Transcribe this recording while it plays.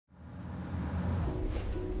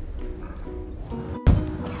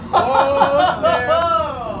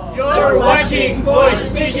Oh, you're watching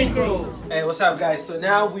Boys Fishing Crew. Hey, what's up, guys? So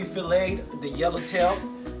now we filleted the yellowtail,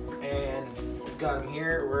 and we got them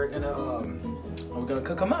here. We're gonna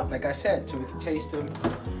cook them up, like I said, so we can taste them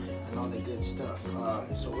and all the good stuff.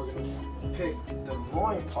 So we're gonna pick the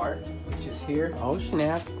loin part, which is here. Oh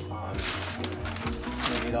snap!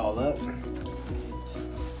 Clean it all up.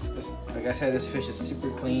 Like I said, this fish is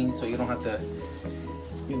super clean, so you don't have to,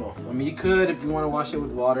 you know, I mean, you could if you want to wash it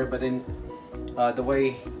with water, but then the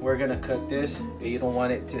way we're gonna cook this, you don't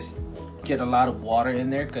want it to get a lot of water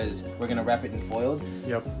in there because we're gonna wrap it in foil.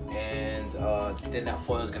 Yep. And then that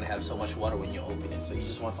foil is gonna have so much water when you open it, so you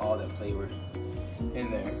just want all that flavor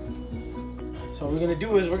in there. So what we're gonna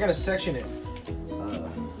do is we're gonna section it,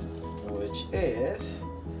 which is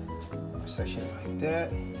section it like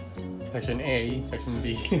that. Section A, section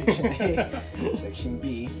B. Section A, section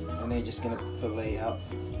B, and then just gonna fillet out.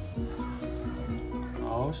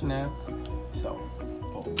 Oh snap! So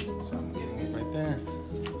I'm getting it Right there.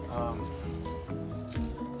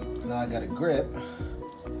 Now I got a grip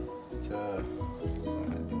to. I'm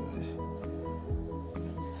gonna do this.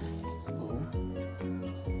 Boom.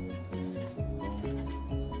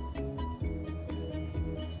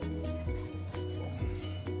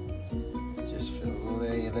 Just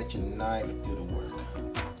fillet. Let your knife do the work.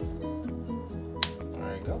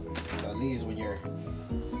 There you go. So at least when you're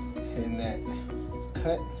hitting that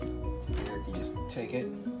cut, you can just take it.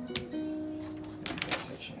 That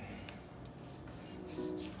section.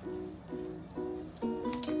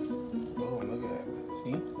 Oh, look at that.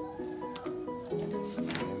 See?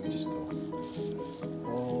 And we just go.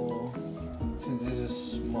 Oh, since this is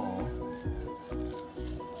small,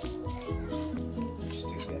 just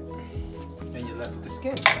take that. And you're left with the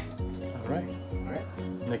skin. All right. All right.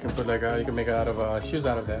 And they can put like you can make out of shoes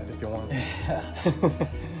out of that if you want.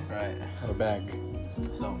 Right. Out of a bag.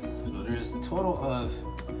 So there's a total of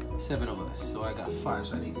 7 of us. So I got 5,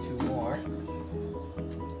 so I need 2 more.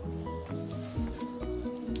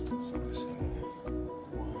 So I'm just gonna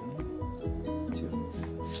 1,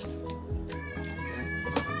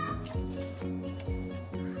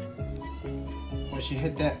 2. Once you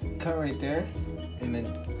hit that cut right there, and then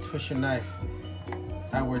twist your knife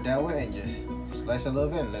outward that way, and just slice a little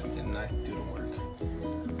bit, and let the knife do the work.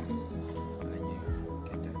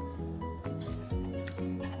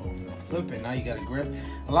 Flip it. Now you got a grip.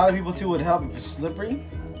 A lot of people too would help if it's slippery.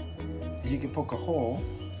 You can poke a hole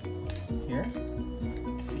here,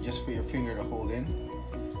 just for your finger to hold in,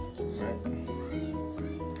 right?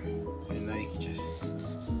 And now you can just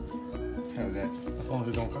have that. As long as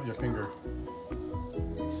you don't cut your finger.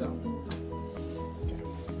 So, okay.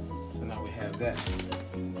 So now we have that.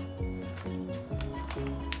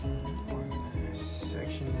 We're gonna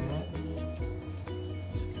section that.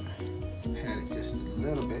 Pat it just a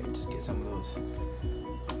little bit, just get some of those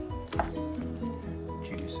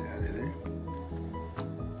juice out of there.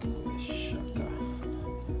 Shaka.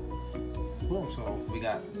 Boom. So we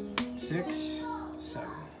got 6, 7.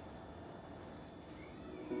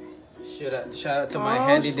 Shout out to my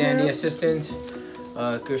handy dandy assistant,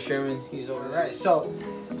 Chris Sherman. He's over there. Right. So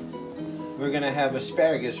we're gonna have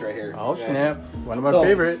asparagus right here. Oh guys. snap! One of my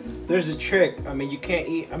favorite. There's a trick. I mean, you can't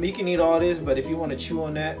eat. I mean, you can eat all this, but if you want to chew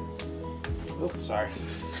on that. Oops, sorry.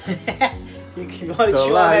 you want to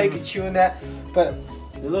chew on that, you can chew on that. But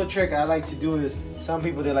the little trick I like to do is, some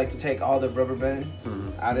people, they like to take all the rubber band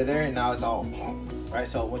out of there, and now it's all, right?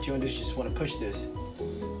 So what you want to do is just want to push this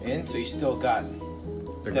in, so you still got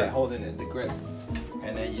that holding it, the grip.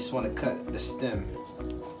 And then you just want to cut the stem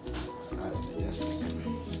out of it, just.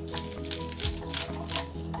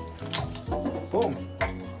 Boom.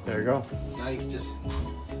 There you go. Now you can just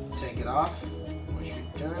take it off once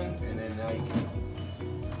you're done, and then now you can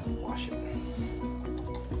wash it.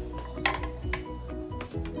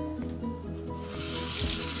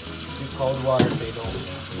 Use cold water so you don't.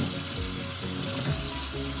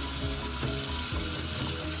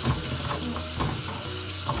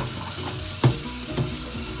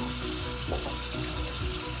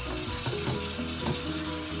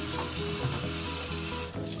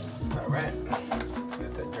 All right,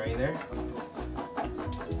 let that drain there.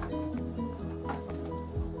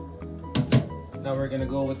 Now we're gonna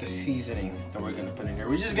go with the seasoning that we're gonna put in here.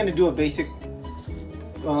 We're just gonna do a basic. You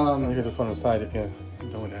can just put on the side if you're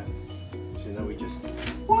doing that. So now we just. There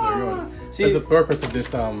you go. See, that's the purpose of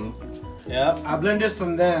this. Yeah, I've learned this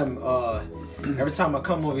from them. Every time I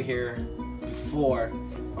come over here, before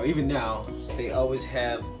or even now, they always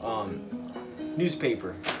have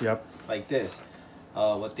newspaper. Yep. Like this.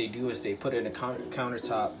 What they do is they put it in a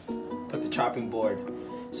countertop, put the chopping board.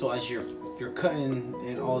 So as you're you're cutting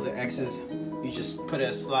and all the X's, you just put it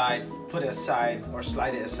aside, or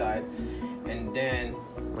slide it aside, and then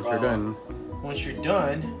once you're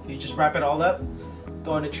done, you just wrap it all up,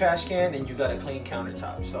 throw in the trash can, and you got a clean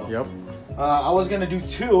countertop. So yep. I was gonna do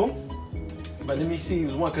 2, but let me see, it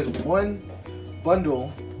was 1, because 1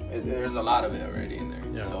 bundle, there's a lot of it already in there.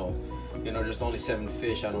 Yeah. So you know, there's only 7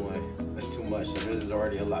 fish. I don't want, that's too much. So this is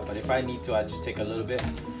already a lot. But if I need to, I just take a little bit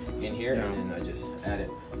in here, and then I just add it.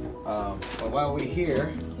 But while we're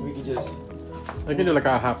here, we can just. I can do like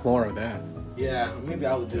a half more of that. Yeah, maybe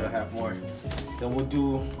I will do a half more. Then we'll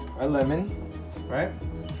do our lemon, right?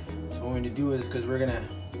 So what we're gonna do is, because we're gonna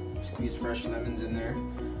squeeze fresh lemons in there,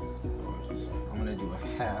 I'm gonna do a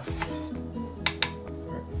half.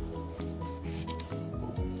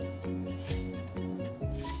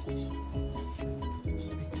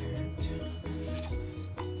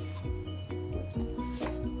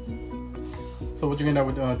 So what you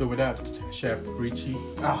gonna do with that, Chef Richie?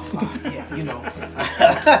 Oh, yeah, you know.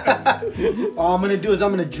 All I'm gonna do is I'm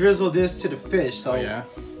gonna drizzle this to the fish. So yeah.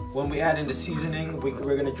 When we add in the seasoning,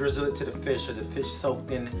 we're gonna drizzle it to the fish, so the fish soaked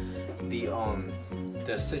in the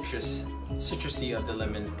citrusy of the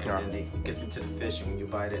lemon, and then it gets into the fish, and when you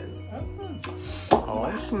bite it. Oh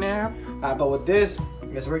snap! But with this,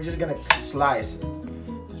 is we're just gonna slice.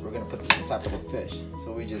 So we're gonna put this on top of the fish.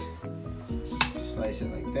 So we just slice it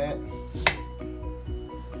like that.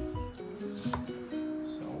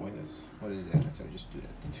 What is that? So just do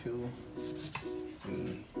that. 2,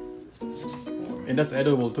 3, 4. And that's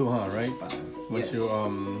edible too, huh? Right? 5. Once Yes. you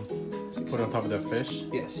 6, put on top of the fish.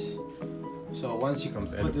 Yes. So once you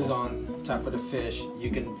Becomes put this edible. on top of the fish,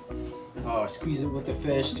 you can squeeze it with the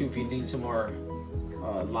fish too if you need some more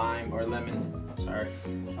lime or lemon. Sorry,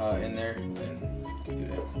 in there, then you can do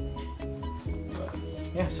that. But,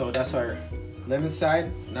 yeah. So that's our lemon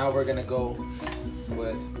side. Now we're gonna go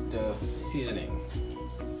with the seasoning.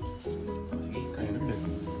 Look at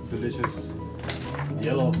this delicious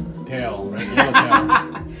yellow tail, right? Yellow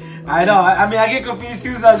tail. I know. I mean, I get confused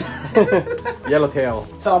too sometimes. Yellow tail.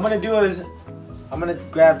 So I'm gonna do is, I'm gonna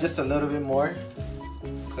grab just a little bit more,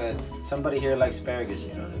 cause somebody here likes asparagus.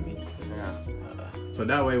 You know what I mean? Yeah. So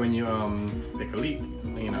that way, when you take a leak,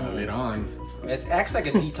 you know, later on, it acts like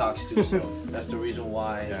a detox too. So that's the reason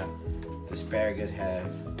why yeah. the asparagus have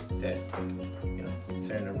that, you know,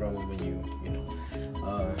 certain aroma when you know.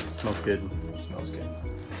 Smells good. Smells good.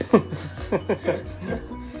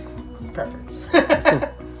 Preference.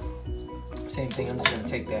 Same thing, I'm just gonna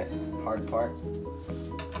take that hard part,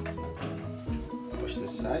 push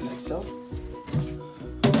this aside like so.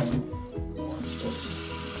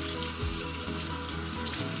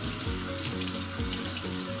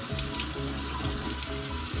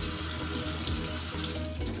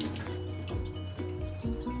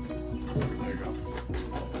 There you go.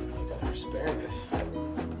 Got our asparagus.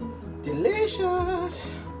 Delicious.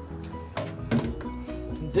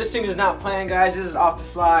 This thing is not planned, guys. This is off the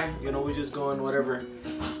fly. You know, we're just going whatever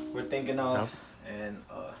we're thinking of. Yep. And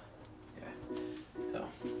yeah. So,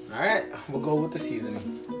 all right, we'll go with the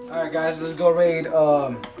seasoning. All right, guys, let's go raid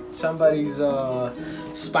somebody's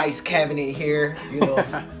spice cabinet here. You know,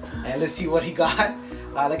 and let's see what he got.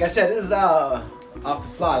 Like I said, this is off the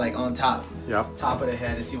fly, like on top. Yep. Top of the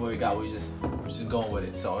head, and see what we got. We're just going with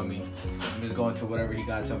it. So I mean, I'm just going to whatever he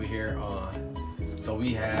got over here. So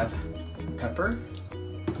we have pepper,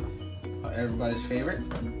 everybody's favorite,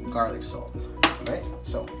 garlic salt, right?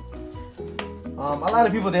 So a lot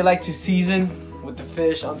of people, they like to season with the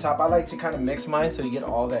fish on top. I like to kind of mix mine so you get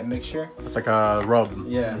all that mixture. It's like a rub.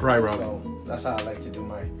 Yeah, dry rub. So that's how I like to do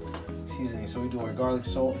my seasoning. So we do our garlic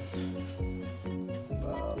salt,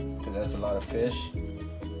 because that's a lot of fish.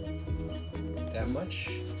 That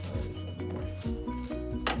much.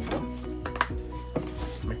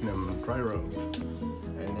 Making them dry rub.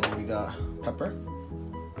 And then we got pepper.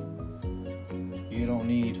 You don't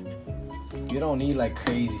need like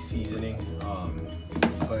crazy seasoning,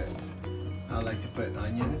 but I like to put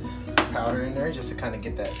onions powder in there just to kind of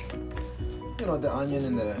get that, you know, the onion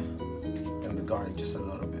and the garlic just a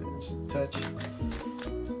little bit, just a touch.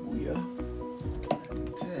 Yeah.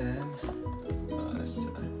 Then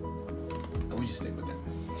we just stick with it.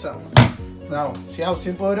 So now, see how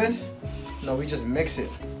simple it is? No, we just mix it.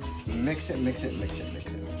 Mix it, mix it, mix it,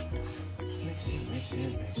 mix it. Mix it, mix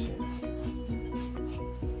it, mix it.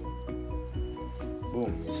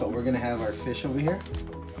 Boom. So we're gonna have our fish over here.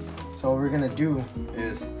 So what we're gonna do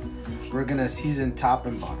is we're gonna season top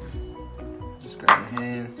and bottom. Just grab my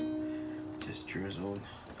hand, just drizzle.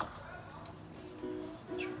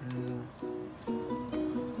 Drizzle.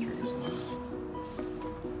 Drizzle.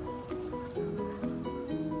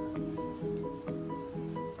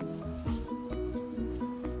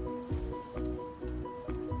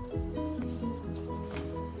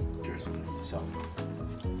 So,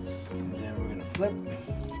 and then we're gonna flip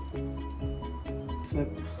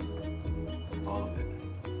all of it.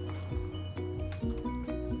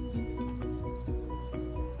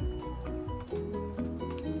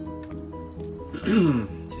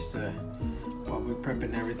 Just while we're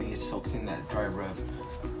prepping everything, it soaks in that dry rub.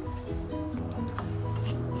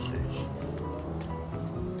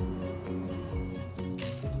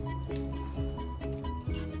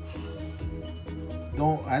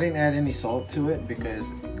 I didn't add any salt to it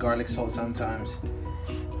because garlic salt sometimes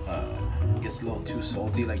gets a little too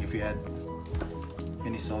salty. Like if you add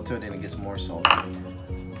any salt to it, then it gets more salty.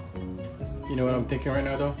 You know what I'm thinking right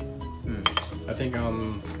now, though? I think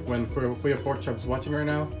when Kuya Pork Chop's watching right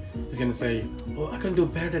now, he's gonna say, "Oh, I can do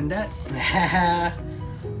better than that."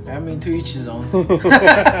 I mean, to each his own.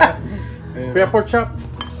 Kuya Pork Chop.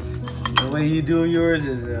 The way you do yours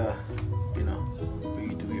is, you know, the way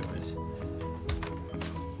you do yours.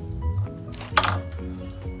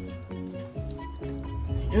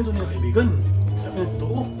 Yan doon yung kaibigan. Sabi na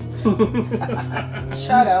totoo.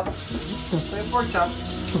 Shout out. Kuya Pork Chop.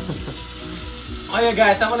 Oh yeah,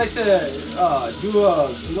 guys, I would like to do a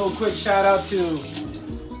little quick shout out to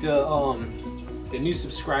the new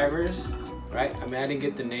subscribers, right? I mean, I didn't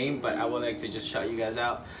get the name, but I would like to just shout you guys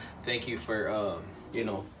out. Thank you for you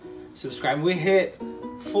know, subscribing. We hit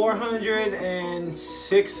 406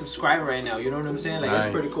 subscribers right now. You know what I'm saying? Like, nice.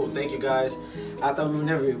 That's pretty cool. Thank you guys. I thought we would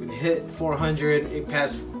never even hit 400. It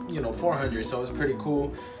passed, you know, 400, so it was pretty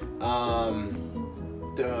cool.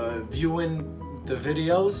 The viewing the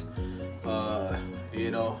videos,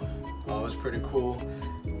 you know, it was pretty cool.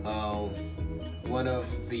 One of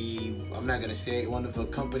the, I'm not gonna say it, one of the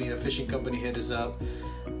company, the fishing company hit us up.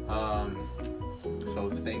 So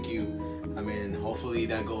thank you. I mean, hopefully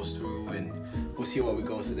that goes through and we'll see what we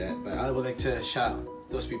goes to that. But I would like to shout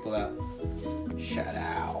those people out. Shout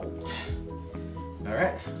out. All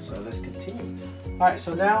right, so let's continue. All right,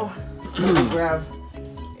 so now we're gonna grab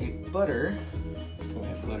a butter. We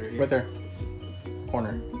have butter here. Right there.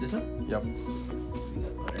 Corner. This one? Yep. We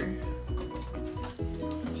got butter.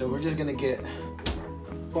 So we're just gonna get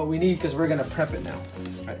what we need because we're gonna prep it now.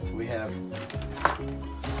 All right, so we have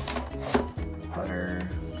butter.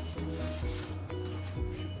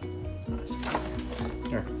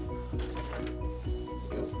 Here.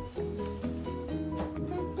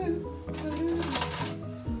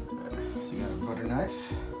 So you got a butter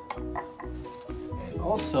knife. And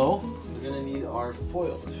also, we're gonna need our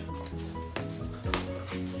foiled.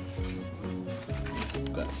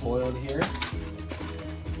 We've got foiled here.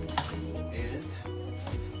 And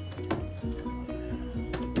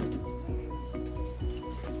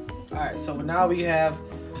alright, so now we have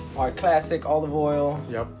our classic olive oil,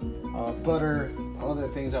 Yep. butter, all the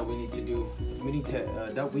things that we need to do. We need to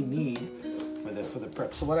that we need for the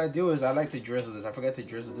prep. So what I do is I like to drizzle this. I forgot to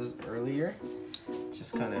drizzle this earlier.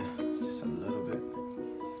 Just kind of, just a little bit.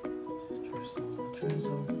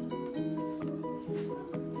 Drizzle.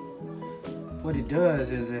 What it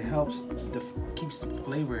does is it helps keeps the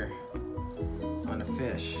flavor on the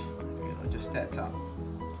fish. You know, just that top.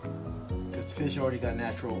 Because fish already got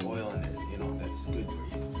natural oil in it. You know, that's good for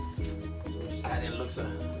you. So just add in looks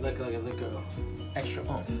like a little extra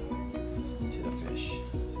oomph to the fish.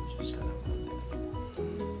 So just kind of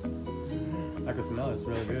I can smell it. It's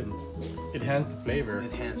really good. It enhances the flavor.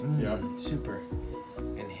 enhance. Yeah. Super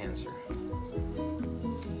enhancer.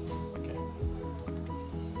 Okay.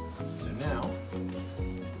 So now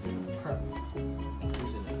we're gonna prep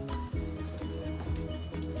using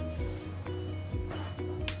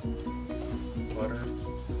Butter.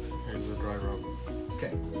 Here's the dry rub.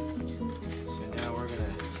 Okay. So now we're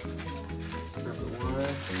gonna prep it one.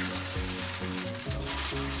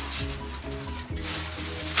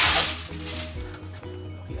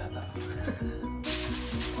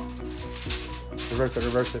 Reverse it,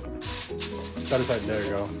 reverse it. Other side, there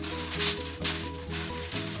you go.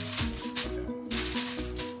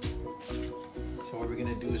 So what we're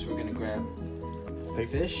gonna do is we're gonna grab Steak.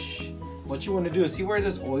 fish. What you want to do is see where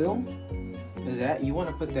this oil is at. You want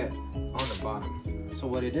to put that on the bottom. So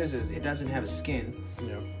what it is it doesn't have skin.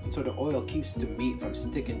 Yep. So the oil keeps the meat from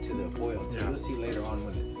sticking to the foil. So Yeah. you'll see later on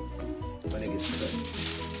when it gets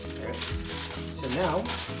cooked. All right. So now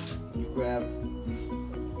you grab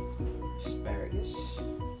asparagus.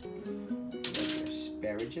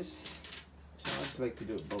 Asparagus. So I just like to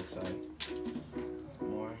do it both sides.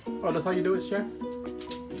 More. Oh, that's how you do it, chef?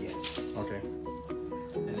 Yes. Okay.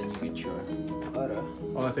 And then you get your butter.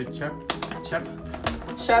 Oh, I say chef. Chip.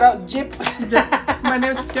 Shout out Jip. My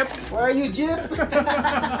name's Jip. Where are you, Jip?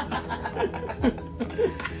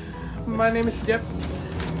 My name is Jip.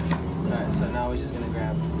 Alright, so now we're just gonna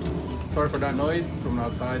grab Sorry for that noise from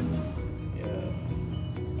outside.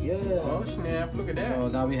 Yeah. Oh snap! Look at that. So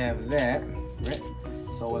now we have that, right?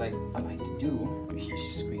 So what I like to do is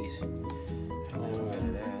just squeeze a little bit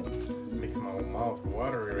of that. Makes my mouth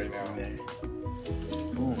watery right now. There.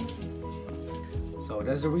 Boom. So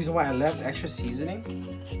that's the reason why I left extra seasoning,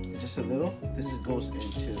 just a little. This goes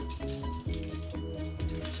into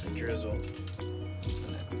just a drizzle.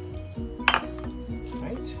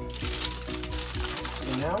 Right. So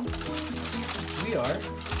now we are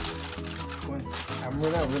going. I'm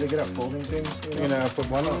not really good at folding things. You're gonna put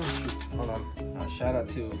one on? Hold on. Shout out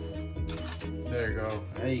to. There you go.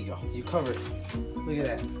 There you go. You covered. Look at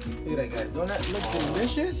that. Look at that, guys. Don't that look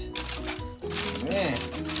delicious? Man.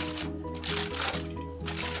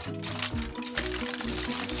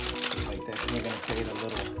 Like that. We're gonna create a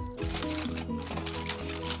little.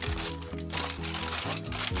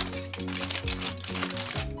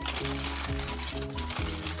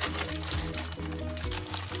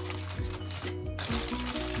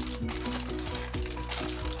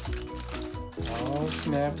 Oh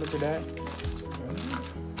snap! Look at that.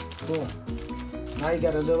 Boom. Now you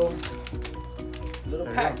got a little There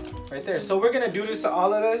pack you right there. So we're gonna do this to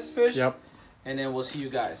all of this fish. Yep. And then we'll see you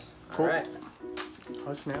guys. Cool. All right.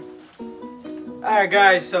 Oh snap! All right,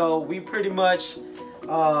 guys. So we pretty much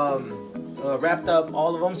wrapped up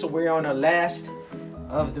all of them. So we're on the last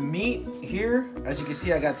of the meat here. As you can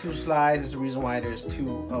see, I got 2 slices. That's the reason why there's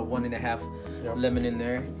 1.5 Yep. lemon in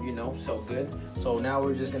there. You know, so good. So now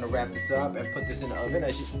we're just gonna wrap this up and put this in the oven.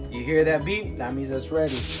 As you hear that beep, that means it's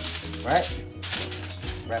ready. Right?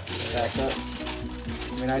 Wrap this back up.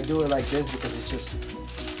 I mean, I do it like this because it just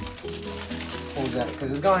holds that.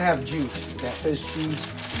 Because it's gonna have juice. That fish juice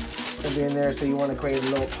is gonna be in there. So you want to create a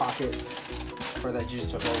little pocket for that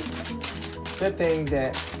juice to hold. Good thing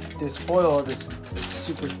that this foil is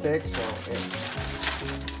super thick, so it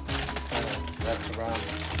kind of wraps around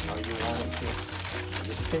how you want it to.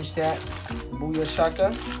 Just pinch that booyah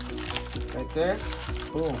shaka right there.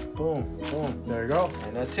 Boom, boom, boom. There you go.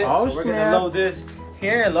 And that's it. Oh, so we're snap. gonna load this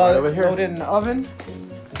here, Right load over here. it in the oven.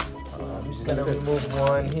 I'm just gonna remove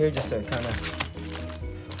one here just to kind of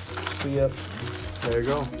free up. There you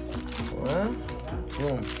go.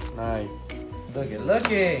 Boom. Nice. Look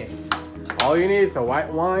it. All you need is a white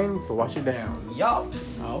wine to wash it down. Yup.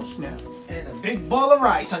 Oh snap! And a big bowl of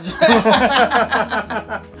rice. I'm just no,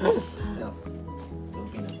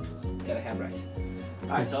 Filipino. Gotta have rice. All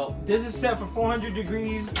right, so this is set for 400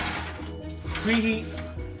 degrees preheat.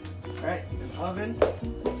 Right in the oven.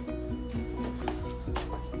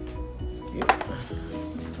 Yep.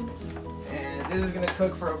 And this is gonna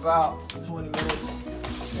cook for about 20 minutes.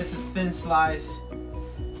 It's a thin slice.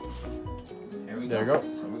 There we go. There you go.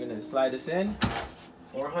 So we're gonna slide this in.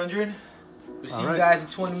 400. We'll see All you right. guys in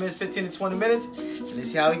 20 minutes, 15 to 20 minutes. And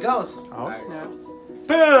let's see how it goes. Oh All right. snap!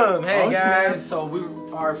 Boom! Hey Oh, guys, snap. so we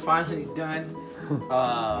are finally done.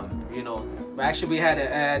 You know, actually we had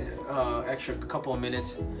to add extra couple of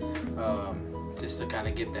minutes just to kind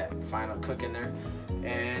of get that final cook in there.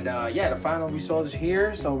 And yeah, the final result is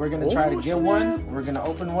here. So we're gonna try to Oh, get snap. one. We're gonna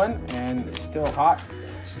open one, and it's still hot.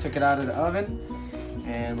 Just took it out of the oven,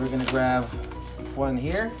 and we're gonna grab one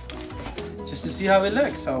here just to see how it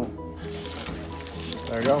looks. So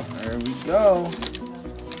There you go. there we go.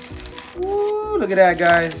 Woo, look at that,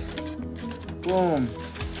 guys. Boom.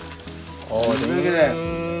 Oh, Look at that.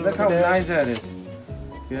 dang. Look how at that. nice that is. You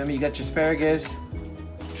know what I mean? You got your asparagus,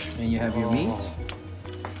 and you have your meat.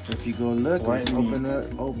 If you go look, White let's meat. open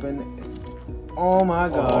it. Open. Oh my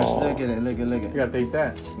gosh, Oh. look at it, look at it, look at You it. gotta taste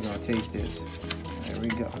that. We're gonna taste this. There we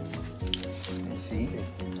go. Let's see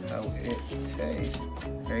how it tastes.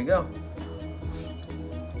 There you go.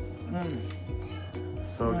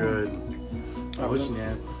 So good. Oh, Oh look.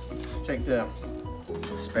 snap! Take the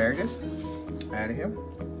asparagus out of here.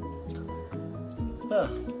 Huh.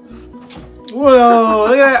 Whoa,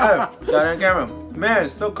 look at that. Oh, got it on camera. Man,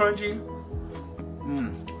 it's so crunchy.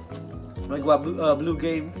 Like what Blue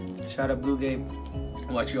gave. Shout out Blue gave.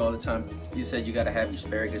 I watch you all the time. You said you gotta have your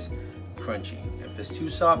asparagus crunchy. If it's too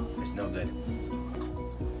soft, it's no good.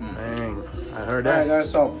 Dang, I heard Alright that.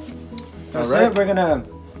 guys, so that's All right. it. We're gonna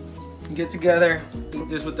get together, eat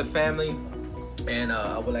this with the family. And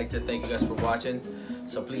I would like to thank you guys for watching.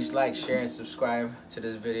 So please like, share, and subscribe to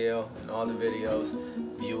this video and all the videos.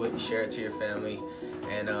 View it, share it to your family.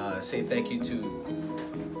 And say thank you to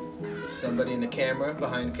somebody in the camera,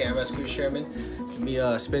 behind the camera. That's Chris Sherman. Me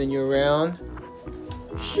spinning you around.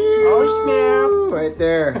 Oh snap! Right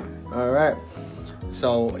there. All right.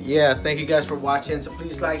 So yeah, thank you guys for watching. So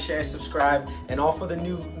please like, share, subscribe, and all for the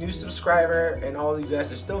new subscriber and all of you guys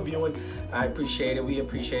that are still viewing. I appreciate it. We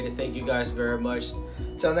appreciate it. Thank you guys very much.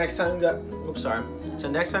 Till next time, guys. Oops, sorry. Till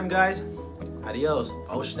next time, guys. Adios.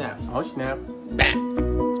 Oh snap. Oh snap.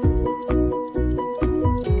 Bam.